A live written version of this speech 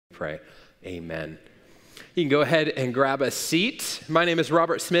pray. Amen. You can go ahead and grab a seat. My name is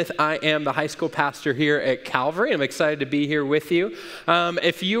Robert Smith. I am the high school pastor here at Calvary. I'm excited to be here with you.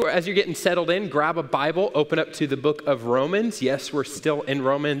 As you're getting settled in, grab a Bible, open up to the book of Romans. Yes, we're still in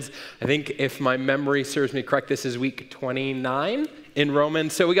Romans. I think if my memory serves me correct, this is week 29 in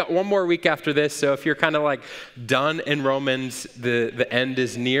Romans. So we got one more week after this. So if you're kind of like done in Romans, the end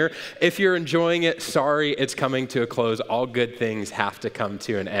is near. If you're enjoying it, sorry, it's coming to a close. All good things have to come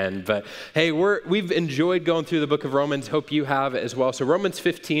to an end. But hey, we've enjoyed going through the book of Romans. Hope you have as well. So Romans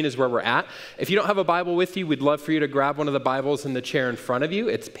 15 is where we're at. If you don't have a Bible with you, we'd love for you to grab one of the Bibles in the chair in front of you.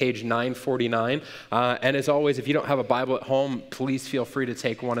 It's page 949. And as always, if you don't have a Bible at home, please feel free to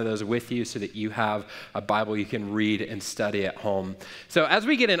take one of those with you so that you have a Bible you can read and study at home. So as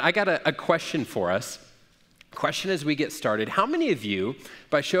we get in, I got a question for us. Question as we get started. How many of you,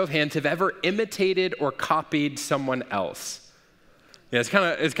 by show of hands, have ever imitated or copied someone else? Yeah,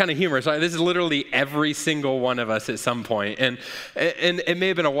 it's kind of humorous. Right? This is literally every single one of us at some point. And it may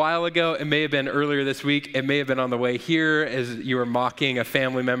have been a while ago. It may have been earlier this week. It may have been on the way here as you were mocking a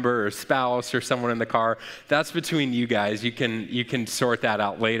family member or spouse or someone in the car. That's between you guys. You can sort that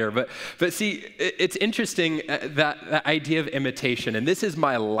out later. But see, it's interesting that idea of imitation. And this is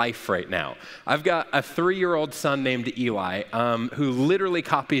my life right now. I've got a 3-year-old son named Eli who literally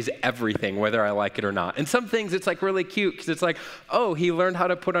copies everything, whether I like it or not. And some things it's like really cute because it's like, oh, he learned how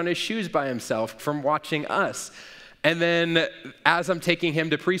to put on his shoes by himself from watching us. And then as I'm taking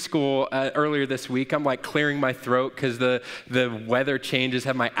him to preschool earlier this week, I'm like clearing my throat because the weather changes,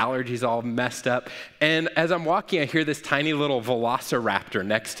 have my allergies all messed up. And as I'm walking, I hear this tiny little velociraptor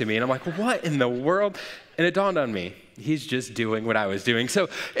next to me. And I'm like, what in the world? And it dawned on me, he's just doing what I was doing. So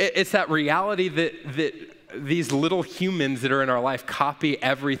it's that reality that these little humans that are in our life copy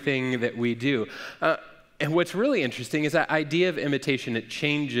everything that we do. And what's really interesting is that idea of imitation, it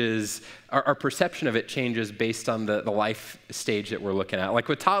changes, our perception of it changes based on the life stage that we're looking at. Like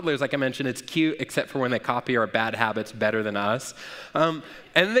with toddlers, like I mentioned, it's cute, except for when they copy our bad habits better than us.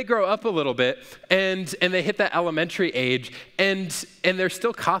 And then they grow up a little bit, and they hit that elementary age, and they're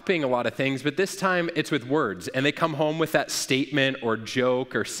still copying a lot of things, but this time it's with words. And they come home with that statement or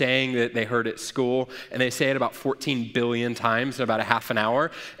joke or saying that they heard at school, and they say it about 14 billion times in about a half an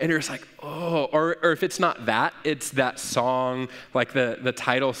hour, and you're just like, oh, or if it's not that, it's that song, like the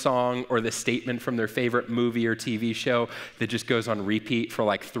title song or the statement from their favorite movie or TV show that just goes on repeat for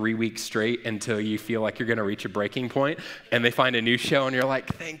like 3 weeks straight until you feel like you're gonna reach a breaking point, and they find a new show, and you're like,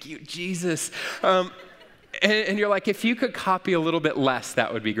 thank you, Jesus. And you're like, if you could copy a little bit less,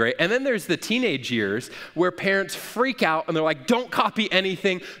 that would be great. And then there's the teenage years where parents freak out and they're like, don't copy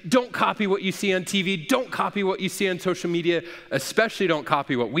anything. Don't copy what you see on TV. Don't copy what you see on social media. Especially don't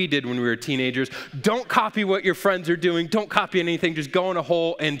copy what we did when we were teenagers. Don't copy what your friends are doing. Don't copy anything. Just go in a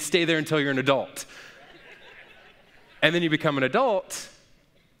hole and stay there until you're an adult. And then you become an adult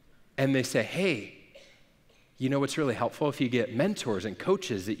and they say, hey, you know what's really helpful? If you get mentors and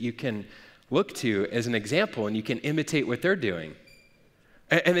coaches that you can look to as an example and you can imitate what they're doing.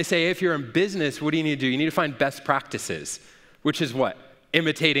 And they say, if you're in business, what do you need to do? You need to find best practices, which is what?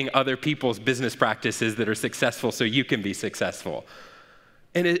 Imitating other people's business practices that are successful so you can be successful.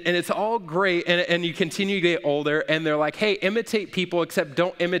 And it's all great, and you continue to get older, and they're like, hey, imitate people, except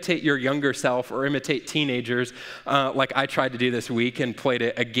don't imitate your younger self or imitate teenagers, like I tried to do this week and played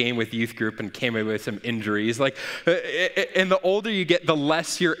a game with youth group and came away with some injuries. Like, and the older you get, the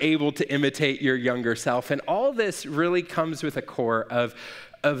less you're able to imitate your younger self. And all this really comes with a core of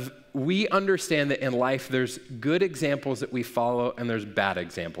we understand that in life there's good examples that we follow and there's bad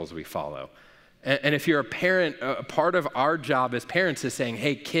examples we follow. And if you're a parent, a part of our job as parents is saying,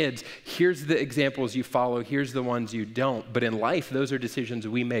 hey, kids, here's the examples you follow, here's the ones you don't. But in life, those are decisions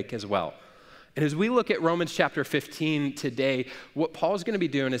we make as well. And as we look at Romans chapter 15 today, what Paul's going to be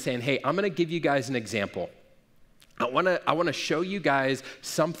doing is saying, hey, I'm going to give you guys an example. I want to show you guys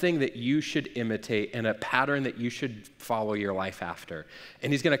something that you should imitate and a pattern that you should follow your life after.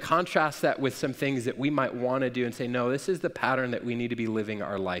 And he's going to contrast that with some things that we might want to do and say, no, this is the pattern that we need to be living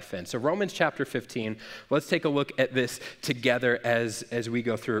our life in. So Romans chapter 15, let's take a look at this together as we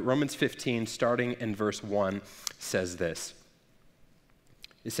go through it. Romans 15, starting in verse 1, says this.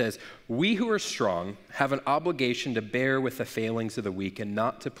 It says, we who are strong have an obligation to bear with the failings of the weak and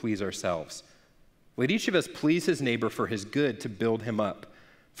not to please ourselves. Let each of us please his neighbor for his good to build him up.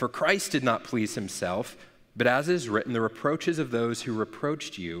 For Christ did not please himself, but as is written, the reproaches of those who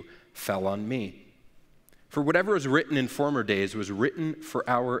reproached you fell on me. For whatever was written in former days was written for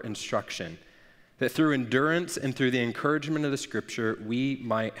our instruction, that through endurance and through the encouragement of the scripture we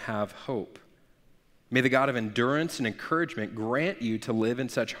might have hope. May the God of endurance and encouragement grant you to live in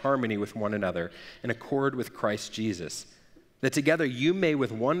such harmony with one another in accord with Christ Jesus, that together you may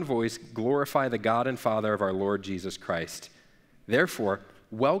with one voice glorify the God and Father of our Lord Jesus Christ. Therefore,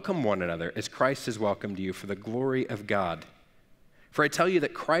 welcome one another as Christ has welcomed you for the glory of God. For I tell you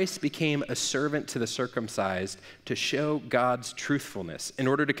that Christ became a servant to the circumcised to show God's truthfulness, in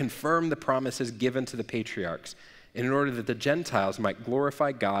order to confirm the promises given to the patriarchs, and in order that the Gentiles might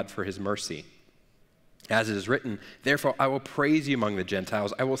glorify God for his mercy. As it is written, therefore I will praise you among the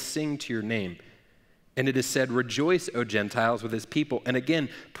Gentiles, I will sing to your name. And it is said, rejoice, O Gentiles, with his people. And again,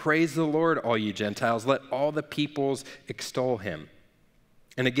 praise the Lord, all you Gentiles, let all the peoples extol him.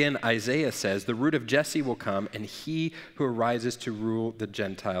 And again, Isaiah says, the root of Jesse will come, and he who arises to rule the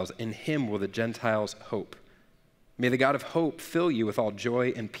Gentiles. In him will the Gentiles hope. May the God of hope fill you with all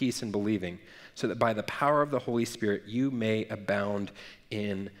joy and peace in believing, so that by the power of the Holy Spirit you may abound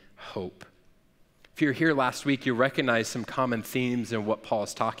in hope. If you were here last week, you recognize some common themes in what Paul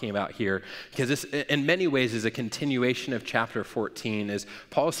is talking about here, because this, in many ways, is a continuation of chapter 14, as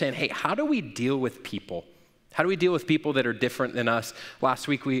Paul is saying, hey, how do we deal with people? How do we deal with people that are different than us? Last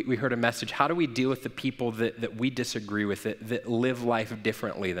week, we heard a message. How do we deal with the people that we disagree with, that live life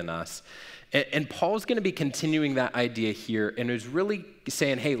differently than us? And Paul's going to be continuing that idea here, and is really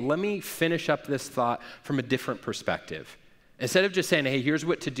saying, hey, let me finish up this thought from a different perspective. Instead of just saying, hey, here's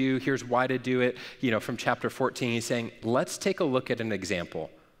what to do, here's why to do it, from chapter 14, he's saying, let's take a look at an example.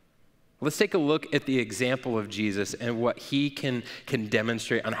 Let's take a look at the example of Jesus and what he can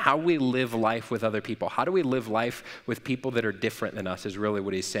demonstrate on how we live life with other people. How do we live life with people that are different than us is really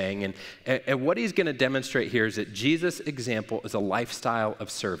what he's saying. And what he's going to demonstrate here is that Jesus' example is a lifestyle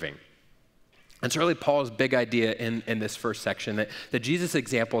of serving. It's really Paul's big idea in this first section, that Jesus'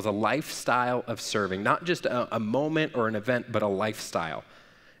 example is a lifestyle of serving, not just a moment or an event, but a lifestyle.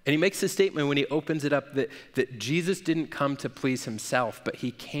 And he makes the statement when he opens it up that Jesus didn't come to please himself, but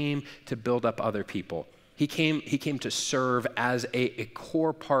he came to build up other people. He came to serve as a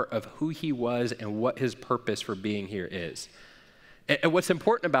core part of who he was and what his purpose for being here is. And what's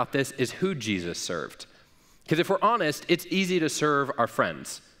important about this is who Jesus served. Because if we're honest, it's easy to serve our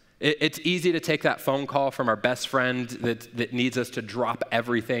friends. It's easy to take that phone call from our best friend that needs us to drop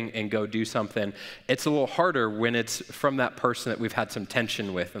everything and go do something. It's a little harder when it's from that person that we've had some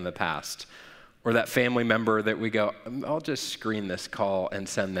tension with in the past, or that family member that we go, I'll just screen this call and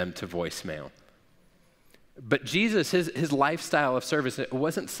send them to voicemail. But Jesus, his lifestyle of service, it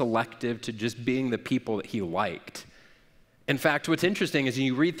wasn't selective to just being the people that he liked. In fact, what's interesting is when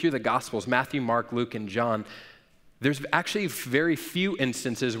you read through the Gospels, Matthew, Mark, Luke, and John, there's actually very few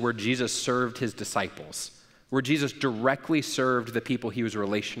instances where Jesus served his disciples, where Jesus directly served the people he was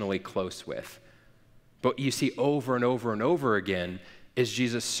relationally close with. But you see over and over and over again is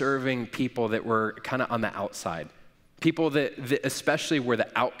Jesus serving people that were kind of on the outside, people that especially were the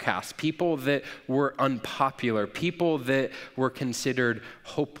outcasts, people that were unpopular, people that were considered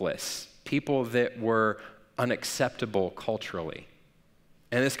hopeless, people that were unacceptable culturally.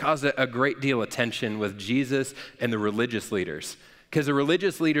 And this caused a great deal of tension with Jesus and the religious leaders, because the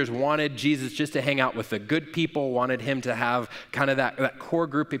religious leaders wanted Jesus just to hang out with the good people, wanted him to have kind of that core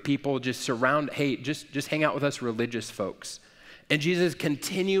group of people just surround, hey, just hang out with us religious folks. And Jesus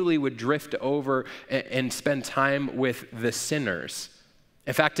continually would drift over and spend time with the sinners.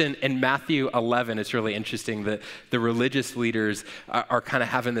 In fact, in Matthew 11, it's really interesting that the religious leaders are kind of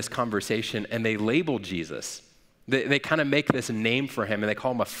having this conversation, and they label Jesus. They kind of make this name for him, and they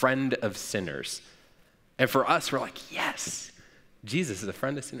call him a friend of sinners. And for us, we're like, yes, Jesus is a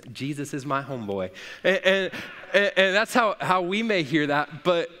friend of sinners. Jesus is my homeboy. And that's how we may hear that.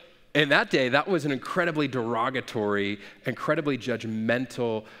 But in that day, that was an incredibly derogatory, incredibly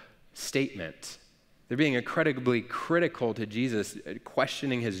judgmental statement. They're being incredibly critical to Jesus,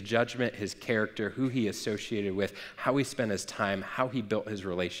 questioning his judgment, his character, who he associated with, how he spent his time, how he built his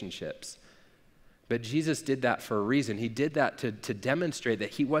relationships. But Jesus did that for a reason. He did that to demonstrate that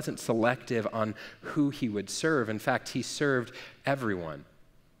he wasn't selective on who he would serve. In fact, he served everyone.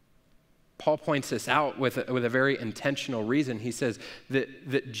 Paul points this out with a very intentional reason. He says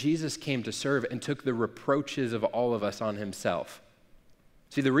that Jesus came to serve and took the reproaches of all of us on himself.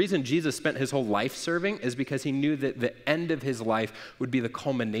 See, the reason Jesus spent his whole life serving is because he knew that the end of his life would be the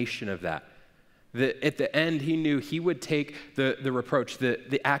culmination of that. That at the end, he knew he would take the reproach,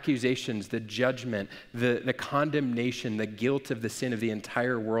 the accusations, the judgment, the condemnation, the guilt of the sin of the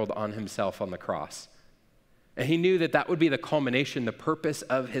entire world on himself on the cross. And he knew that would be the culmination. The purpose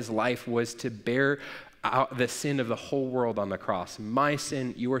of his life was to bear out the sin of the whole world on the cross. My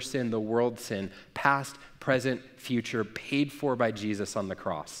sin, your sin, the world's sin, past, present, future, paid for by Jesus on the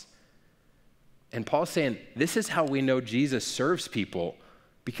cross. And Paul's saying, this is how we know Jesus serves people.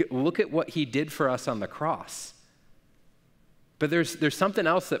 Because look at what he did for us on the cross. But there's something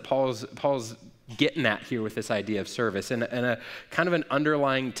else that Paul's getting at here with this idea of service, and a kind of an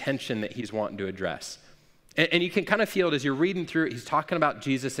underlying tension that he's wanting to address. And you can kind of feel it as you're reading through it. He's talking about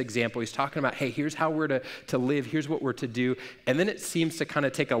Jesus' example. He's talking about, hey, here's how we're to live. Here's what we're to do. And then it seems to kind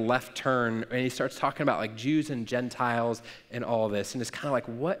of take a left turn, and he starts talking about like Jews and Gentiles and all of this. And it's kind of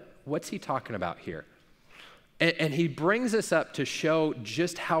like, what's he talking about here? And he brings us up to show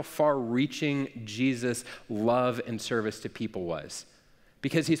just how far-reaching Jesus' love and service to people was.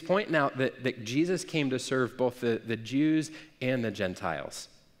 Because he's pointing out that Jesus came to serve both the Jews and the Gentiles.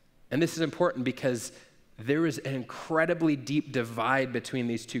 And this is important because there is an incredibly deep divide between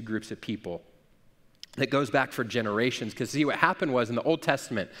these two groups of people that goes back for generations. Because see, what happened was in the Old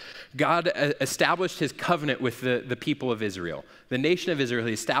Testament, God established his covenant with the people of Israel. The nation of Israel,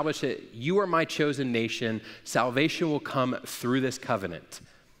 he established it. You are my chosen nation. Salvation will come through this covenant.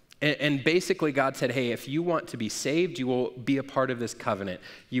 And basically God said, hey, if you want to be saved, you will be a part of this covenant.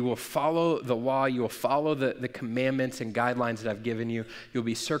 You will follow the law. You will follow the commandments and guidelines that I've given you. You'll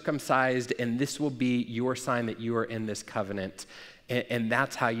be circumcised, and this will be your sign that you are in this covenant. And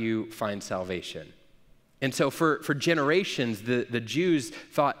that's how you find salvation. And so for generations, the Jews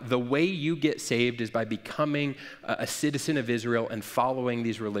thought the way you get saved is by becoming a citizen of Israel and following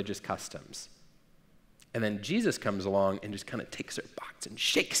these religious customs. And then Jesus comes along and just kind of takes their box and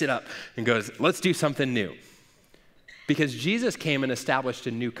shakes it up and goes, let's do something new. Because Jesus came and established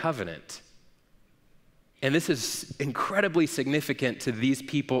a new covenant. And this is incredibly significant to these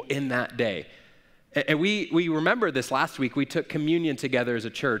people in that day. And we remember this last week. We took communion together as a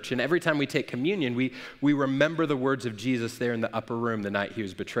church. And every time we take communion, we remember the words of Jesus there in the upper room the night he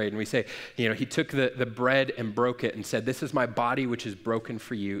was betrayed. And we say, he took the bread and broke it and said, this is my body which is broken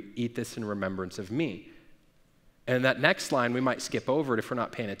for you. Eat this in remembrance of me. And that next line, we might skip over it if we're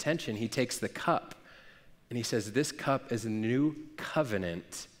not paying attention. He takes the cup and he says, this cup is a new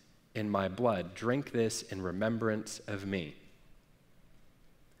covenant in my blood. Drink this in remembrance of me.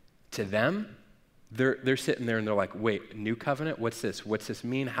 To them, they're sitting there and they're like, wait, new covenant? What's this? What's this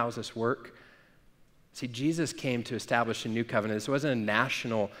mean? How's this work? See, Jesus came to establish a new covenant. This wasn't a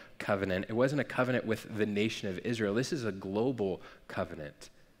national covenant. It wasn't a covenant with the nation of Israel. This is a global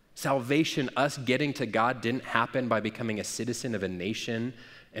covenant. Salvation, us getting to God, didn't happen by becoming a citizen of a nation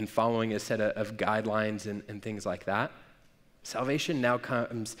and following a set of guidelines and things like that. Salvation now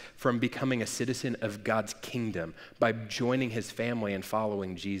comes from becoming a citizen of God's kingdom by joining his family and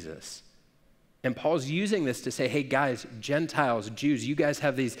following Jesus. And Paul's using this to say, hey guys, Gentiles, Jews, you guys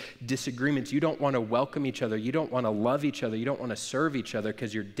have these disagreements. You don't want to welcome each other. You don't want to love each other. You don't want to serve each other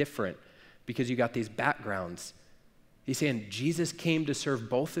because you're different, because you got these backgrounds. He's saying Jesus came to serve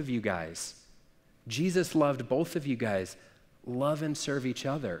both of you guys. Jesus loved both of you guys. Love and serve each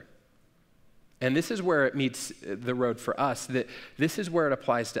other. And this is where it meets the road for us, that this is where it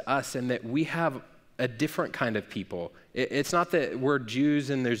applies to us, and that we have a different kind of people. It's not that we're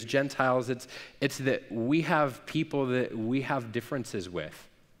Jews and there's Gentiles. It's that we have people that we have differences with.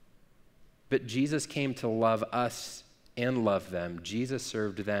 But Jesus came to love us and love them. Jesus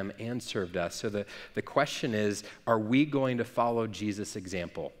served them and served us. So the question is, are we going to follow Jesus'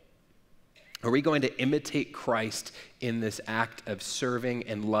 example? Are we going to imitate Christ in this act of serving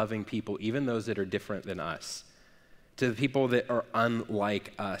and loving people, even those that are different than us? To the people that are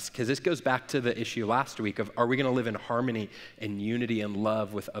unlike us. Because this goes back to the issue last week of, are we going to live in harmony and unity and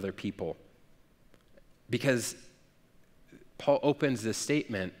love with other people? Because Paul opens this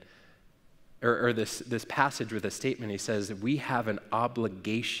statement, or this passage with a statement. He says, we have an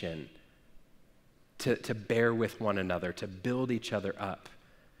obligation to bear with one another, to build each other up.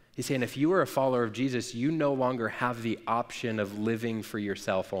 He's saying, if you are a follower of Jesus, you no longer have the option of living for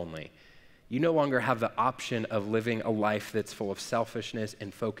yourself only. You no longer have the option of living a life that's full of selfishness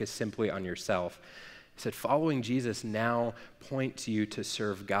and focused simply on yourself. He said, following Jesus now points you to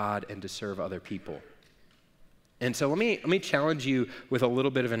serve God and to serve other people. And so let me challenge you with a little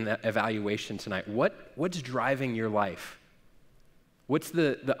bit of an evaluation tonight. What's driving your life? What's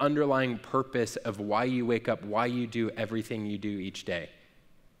the underlying purpose of why you wake up, why you do everything you do each day?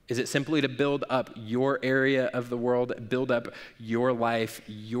 Is it simply to build up your area of the world, build up your life,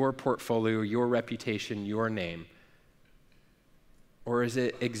 your portfolio, your reputation, your name? Or is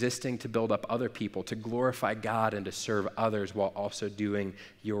it existing to build up other people, to glorify God and to serve others while also doing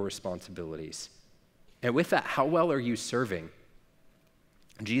your responsibilities? And with that, how well are you serving?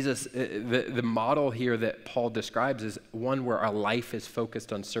 Jesus, the model here that Paul describes is one where our life is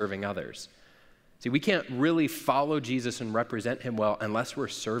focused on serving others. See, we can't really follow Jesus and represent him well unless we're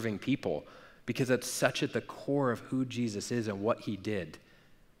serving people. because that's such at the core of who Jesus is and what he did.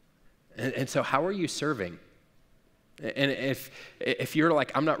 And so how are you serving? And if you're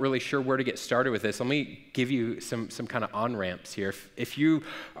like, I'm not really sure where to get started with this, let me give you some kind of on-ramps here. If you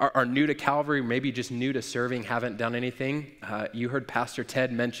are new to Calvary, maybe just new to serving, haven't done anything, you heard Pastor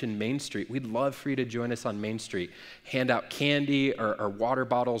Ted mention Main Street. We'd love for you to join us on Main Street. Hand out candy or water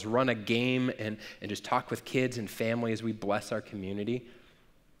bottles, run a game, and just talk with kids and family as we bless our community.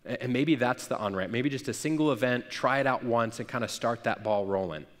 And maybe that's the on-ramp. Maybe just a single event, try it out once and kind of start that ball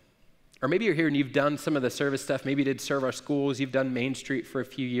rolling. Or maybe you're here and you've done some of the service stuff. Maybe you did serve our schools. You've done Main Street for a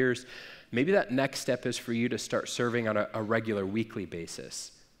few years. Maybe that next step is for you to start serving on a regular weekly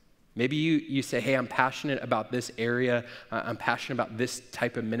basis. Maybe you say, hey, I'm passionate about this area. I'm passionate about this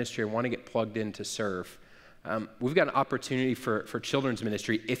type of ministry. I want to get plugged in to serve. We've got an opportunity for children's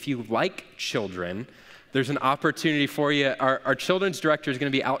ministry. If you like children, there's an opportunity for you. Our children's director is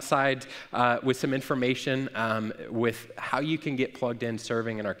going to be outside with some information with how you can get plugged in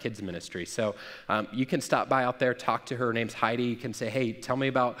serving in our kids ministry. So you can stop by out there, talk to her. Her name's Heidi. You can say, hey, tell me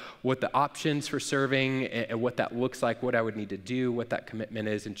about what the options for serving and what that looks like, what I would need to do, what that commitment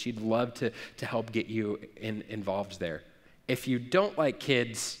is. And she'd love to help get you involved there. If you don't like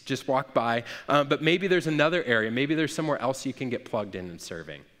kids, just walk by. But maybe there's another area. Maybe there's somewhere else you can get plugged in and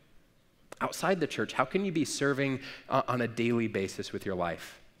serving. Outside the church, how can you be serving on a daily basis with your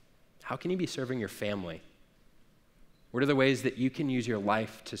life? How can you be serving your family? What are the ways that you can use your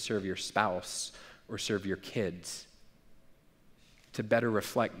life to serve your spouse or serve your kids to better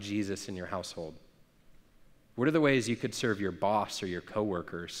reflect Jesus in your household? What are the ways you could serve your boss or your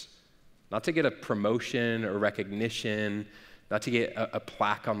coworkers? Not to get a promotion or recognition, not to get a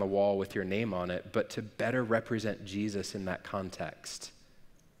plaque on the wall with your name on it, but to better represent Jesus in that context.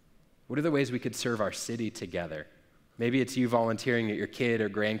 What are the ways we could serve our city together? Maybe it's you volunteering at your kid or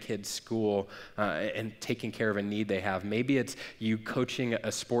grandkid's school and taking care of a need they have. Maybe it's you coaching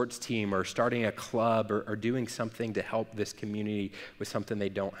a sports team or starting a club or doing something to help this community with something they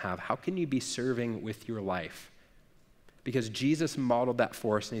don't have. How can you be serving with your life? Because Jesus modeled that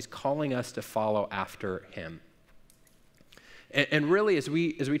for us, and he's calling us to follow after him. And really, as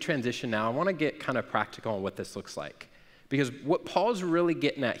we transition now, I want to get kind of practical on what this looks like. Because what Paul's really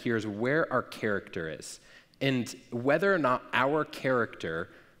getting at here is where our character is and whether or not our character,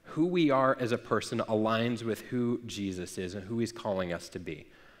 who we are as a person, aligns with who Jesus is and who he's calling us to be.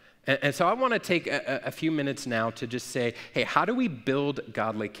 And so I want to take a few minutes now to just say, hey, how do we build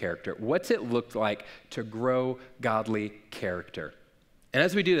godly character? What's it look like to grow godly character? And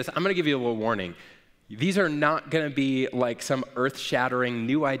as we do this, I'm going to give you a little warning. These are not going to be like some earth-shattering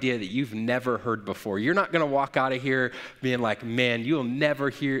new idea that you've never heard before. You're not going to walk out of here being like, man, you'll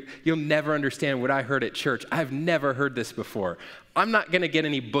never understand what I heard at church. I've never heard this before. I'm not going to get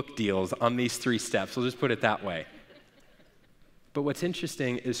any book deals on these 3 steps. We'll just put it that way. But what's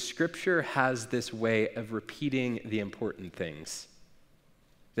interesting is Scripture has this way of repeating the important things,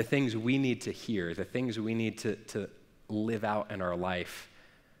 the things we need to hear, the things we need to live out in our life.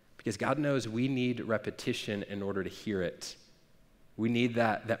 Because God knows we need repetition in order to hear it. We need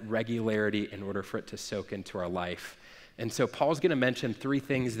that regularity in order for it to soak into our life. And so Paul's going to mention 3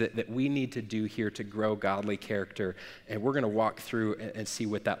 things that we need to do here to grow godly character. And we're going to walk through and see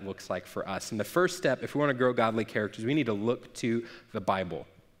what that looks like for us. And the first step, if we want to grow godly characters, we need to look to the Bible.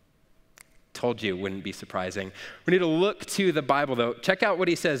 Told you it wouldn't be surprising. We need to look to the Bible, though. Check out what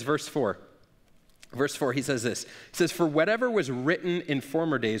he says, verse 4. Verse 4, he says this. He says, for whatever was written in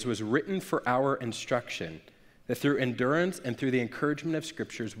former days was written for our instruction, that through endurance and through the encouragement of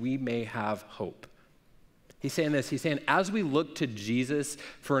scriptures, we may have hope. He's saying this. He's saying, as we look to Jesus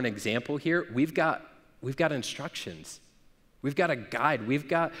for an example here, we've got instructions. We've got a guide. We've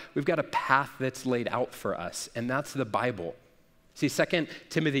got a path that's laid out for us, and that's the Bible. See, 2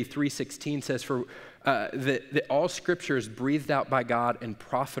 Timothy 3:16 says, for that all scripture is breathed out by God and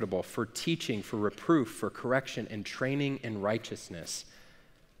profitable for teaching, for reproof, for correction, and training in righteousness.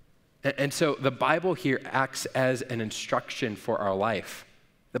 And so the Bible here acts as an instruction for our life.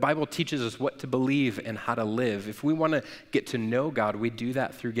 The Bible teaches us what to believe and how to live. If we want to get to know God, we do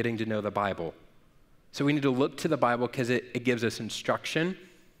that through getting to know the Bible. So we need to look to the Bible because it gives us instruction.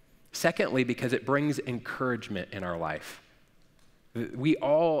 Secondly, because it brings encouragement in our life. We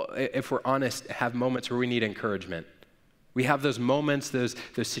all, if we're honest, have moments where we need encouragement. We have those moments, those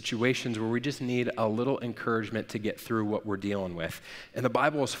situations where we just need a little encouragement to get through what we're dealing with. And the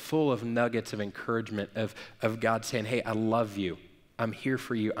Bible is full of nuggets of encouragement of God saying, hey, I love you. I'm here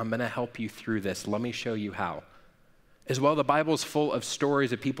for you. I'm going to help you through this. Let me show you how. As well, the Bible is full of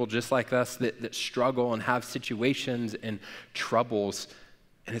stories of people just like us that struggle and have situations and troubles.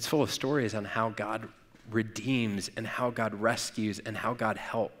 And it's full of stories on how God redeems and how God rescues and how God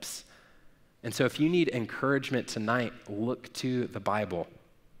helps. And so if you need encouragement tonight, look to the Bible.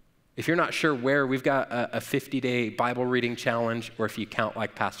 If you're not sure where, we've got a 50-day Bible reading challenge, or if you count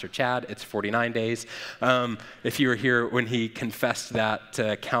like Pastor Chad, it's 49 days. If you were here when he confessed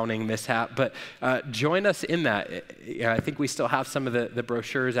that counting mishap. But join us in that. I think we still have some of the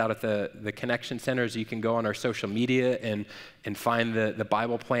brochures out at the connection centers. You can go on our social media and find the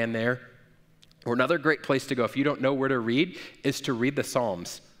Bible plan there. Or another great place to go if you don't know where to read is to read the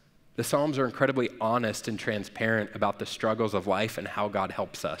Psalms. The Psalms are incredibly honest and transparent about the struggles of life and how God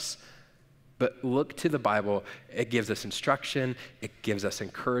helps us. But look to the Bible. It gives us instruction, it gives us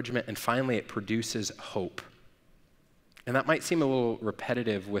encouragement, and finally it produces hope. And that might seem a little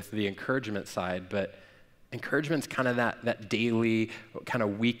repetitive with the encouragement side, but encouragement's kind of that daily, kind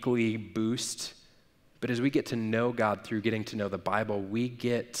of weekly boost. But as we get to know God through getting to know the Bible, we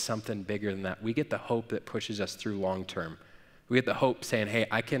get something bigger than that. We get the hope that pushes us through long term. We get the hope saying, hey,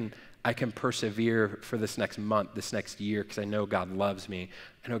 I can persevere for this next month, this next year, because I know God loves me.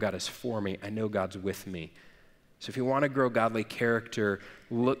 I know God is for me. I know God's with me. So if you want to grow godly character,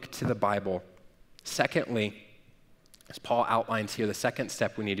 look to the Bible. Secondly, as Paul outlines here, the second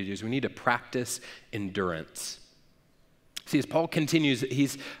step we need to do is we need to practice endurance. See, as Paul continues,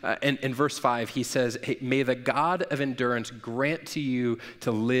 he's in verse 5, he says, hey, may the God of endurance grant to you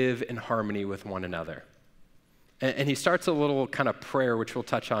to live in harmony with one another. And he starts a little kind of prayer, which we'll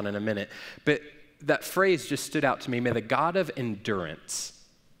touch on in a minute. But that phrase just stood out to me, may the God of endurance.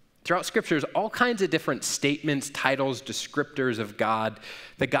 Throughout Scripture, there's all kinds of different statements, titles, descriptors of God.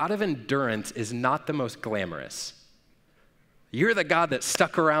 The God of endurance is not the most glamorous. You're the God that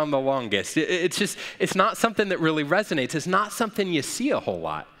stuck around the longest. It's not something that really resonates. It's not something you see a whole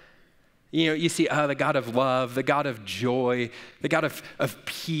lot. You know, you see the God of love, the God of joy, the God of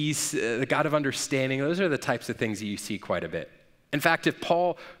peace, the God of understanding. Those are the types of things that you see quite a bit. In fact, if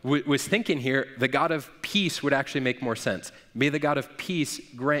Paul was thinking here, the God of peace would actually make more sense. May the God of peace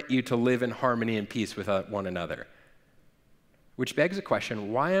grant you to live in harmony and peace with one another. Which begs the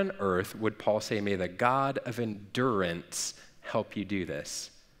question, why on earth would Paul say, may the God of endurance help you do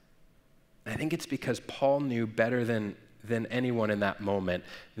this? And I think it's because Paul knew better than anyone in that moment,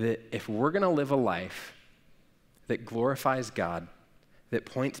 that if we're going to live a life that glorifies God, that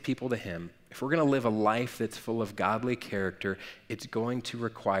points people to Him, if we're going to live a life that's full of godly character, it's going to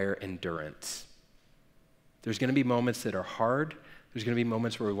require endurance. There's going to be moments that are hard. There's going to be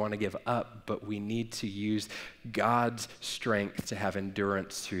moments where we want to give up, but we need to use God's strength to have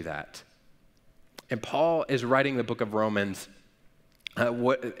endurance through that. And Paul is writing the book of Romans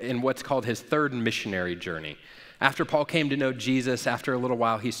in what's called his third missionary journey. After Paul came to know Jesus, after a little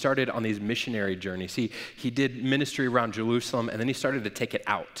while, he started on these missionary journeys. He did ministry around Jerusalem, and then he started to take it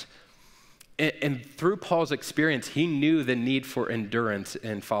out. And through Paul's experience, he knew the need for endurance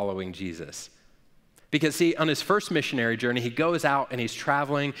in following Jesus. Because see, on his first missionary journey, he goes out and he's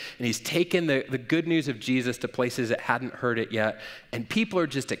traveling, and he's taken the good news of Jesus to places that hadn't heard it yet, and people are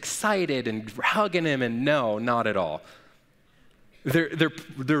just excited and hugging him, and no, not at all. They're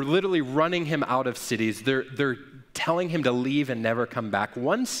literally running him out of cities. They're telling him to leave and never come back.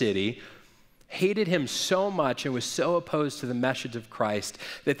 One city hated him so much and was so opposed to the message of Christ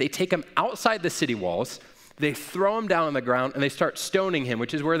that they take him outside the city walls, they throw him down on the ground, and they start stoning him,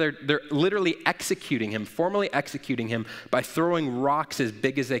 which is where they're literally executing him, formally executing him by throwing rocks as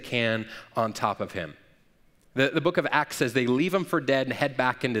big as they can on top of him. The book of Acts says they leave him for dead and head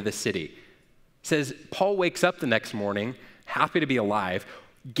back into the city. It says Paul wakes up the next morning, happy to be alive,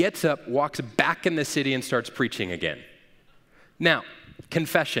 gets up, walks back in the city, and starts preaching again. Now,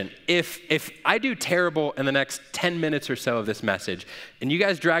 confession, if I do terrible in the next 10 minutes or so of this message, and you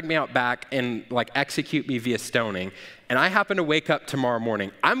guys drag me out back and like execute me via stoning, and I happen to wake up tomorrow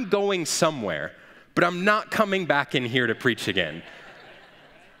morning, I'm going somewhere, but I'm not coming back in here to preach again.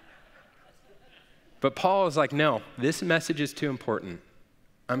 But Paul is like, no, this message is too important.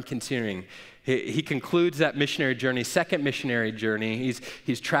 I'm continuing. He concludes that missionary journey, second missionary journey.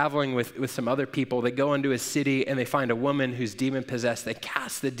 He's traveling with some other people. They go into a city and they find a woman who's demon-possessed. They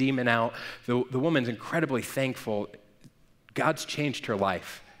cast the demon out. The woman's incredibly thankful. God's changed her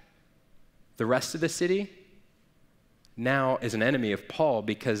life. The rest of the city now is an enemy of Paul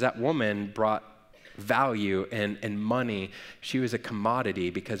because that woman brought value and money. She was a commodity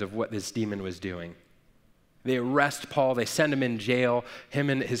because of what this demon was doing. They arrest Paul. They send him in jail, him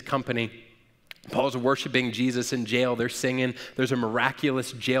and his company. Paul's worshiping Jesus in jail. They're singing. There's a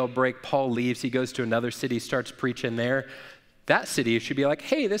miraculous jailbreak. Paul leaves. He goes to another city, starts preaching there. That city should be like,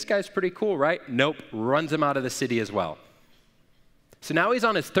 hey, this guy's pretty cool, right? Nope, runs him out of the city as well. So now he's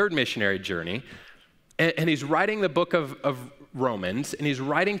on his third missionary journey, and he's writing the book of Romans, and he's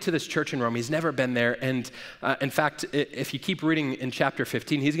writing to this church in Rome. He's never been there, and in fact, if you keep reading in chapter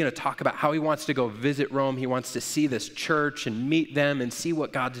 15, he's going to talk about how he wants to go visit Rome. He wants to see this church and meet them and see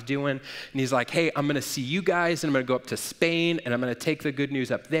what God's doing. And he's like, hey, I'm going to see you guys, and I'm going to go up to Spain, and I'm going to take the good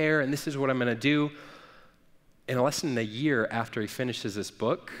news up there, and this is what I'm going to do. And less than a year after he finishes this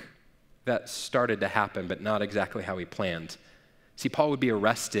book, that started to happen, but not exactly how he planned. See, Paul would be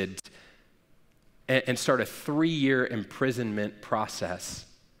arrested and start a 3-year imprisonment process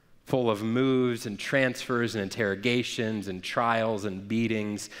full of moves and transfers and interrogations and trials and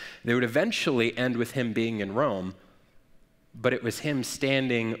beatings. They would eventually end with him being in Rome, but it was him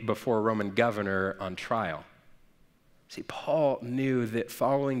standing before a Roman governor on trial. See, Paul knew that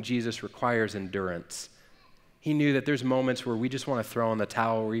following Jesus requires endurance. He knew that there's moments where we just want to throw in the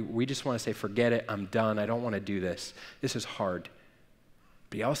towel, we just want to say, forget it, I'm done, I don't want to do this. This is hard.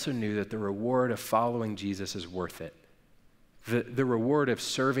 But he also knew that the reward of following Jesus is worth it. The reward of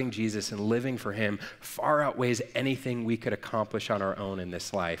serving Jesus and living for him far outweighs anything we could accomplish on our own in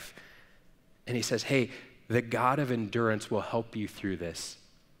this life. And he says, hey, the God of endurance will help you through this.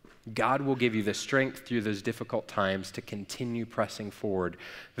 God will give you the strength through those difficult times to continue pressing forward.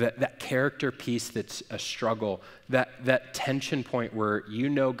 That character piece that's a struggle, that tension point where you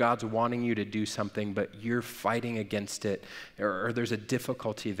know God's wanting you to do something, but you're fighting against it, or there's a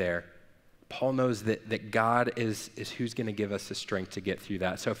difficulty there. Paul knows that God is who's going to give us the strength to get through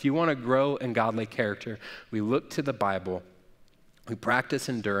that. So if you want to grow in godly character, we look to the Bible, we practice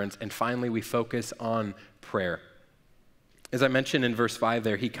endurance, and finally we focus on prayer. As I mentioned in verse 5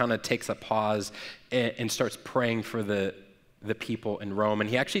 there, he kind of takes a pause and starts praying for the people in Rome. And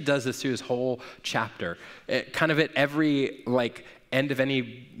he actually does this through his whole chapter. Kind of at every end of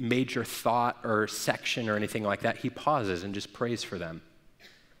any major thought or section or anything like that, he pauses and just prays for them.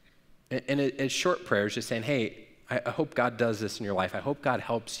 And it's short prayers, just saying, hey, I hope God does this in your life. I hope God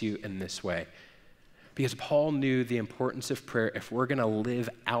helps you in this way. Because Paul knew the importance of prayer if we're going to live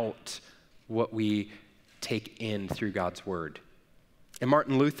out what we take in through God's word. And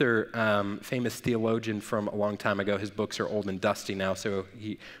Martin Luther, famous theologian from a long time ago, his books are old and dusty now, so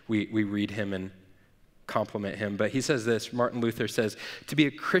we read him and compliment him. But he says this, Martin Luther says, to be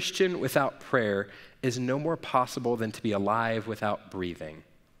a Christian without prayer is no more possible than to be alive without breathing.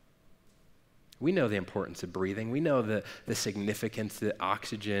 We know the importance of breathing. We know the significance that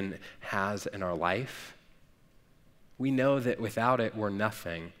oxygen has in our life. We know that without it, we're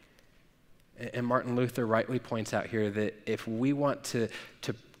nothing. And Martin Luther rightly points out here that if we want to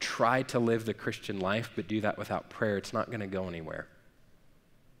try to live the Christian life, but do that without prayer, it's not going to go anywhere.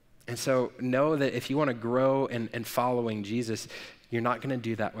 And so know that if you want to grow in following Jesus, you're not going to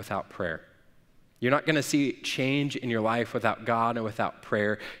do that without prayer. You're not going to see change in your life without God and without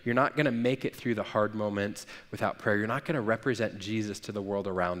prayer. You're not going to make it through the hard moments without prayer. You're not going to represent Jesus to the world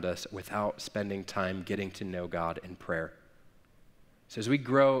around us without spending time getting to know God in prayer. So as we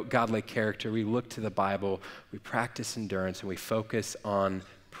grow godly character, we look to the Bible, we practice endurance, and we focus on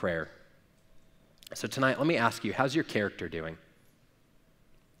prayer. So tonight, let me ask you, how's your character doing?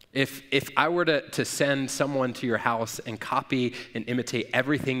 If I were to send someone to your house and copy and imitate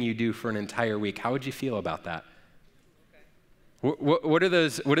everything you do for an entire week, how would you feel about that? What are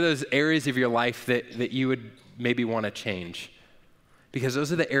those areas of your life that you would maybe want to change? Because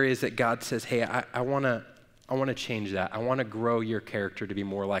those are the areas that God says, hey, I want to change that. I want to grow your character to be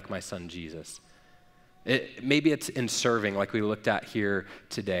more like my son Jesus. Maybe it's in serving like we looked at here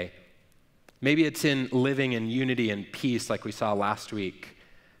today. Maybe it's in living in unity and peace like we saw last week.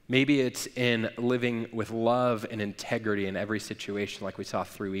 Maybe it's in living with love and integrity in every situation like we saw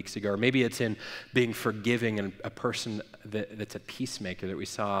 3 weeks ago. Or maybe it's in being forgiving and a person that's a peacemaker that we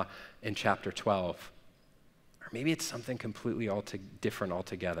saw in chapter 12. Or maybe it's something completely different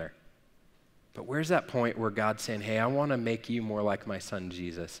altogether. But where's that point where God's saying, hey, I want to make you more like my son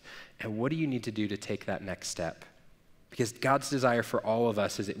Jesus. And what do you need to do to take that next step? Because God's desire for all of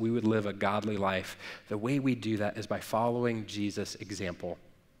us is that we would live a godly life. The way we do that is by following Jesus' example,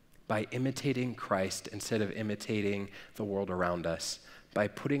 by imitating Christ instead of imitating the world around us, by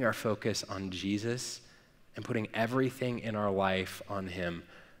putting our focus on Jesus and putting everything in our life on him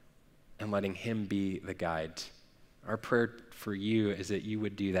and letting him be the guide. Our prayer for you is that you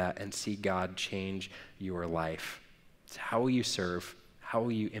would do that and see God change your life. So how will you serve? How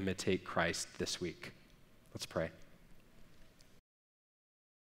will you imitate Christ this week? Let's pray.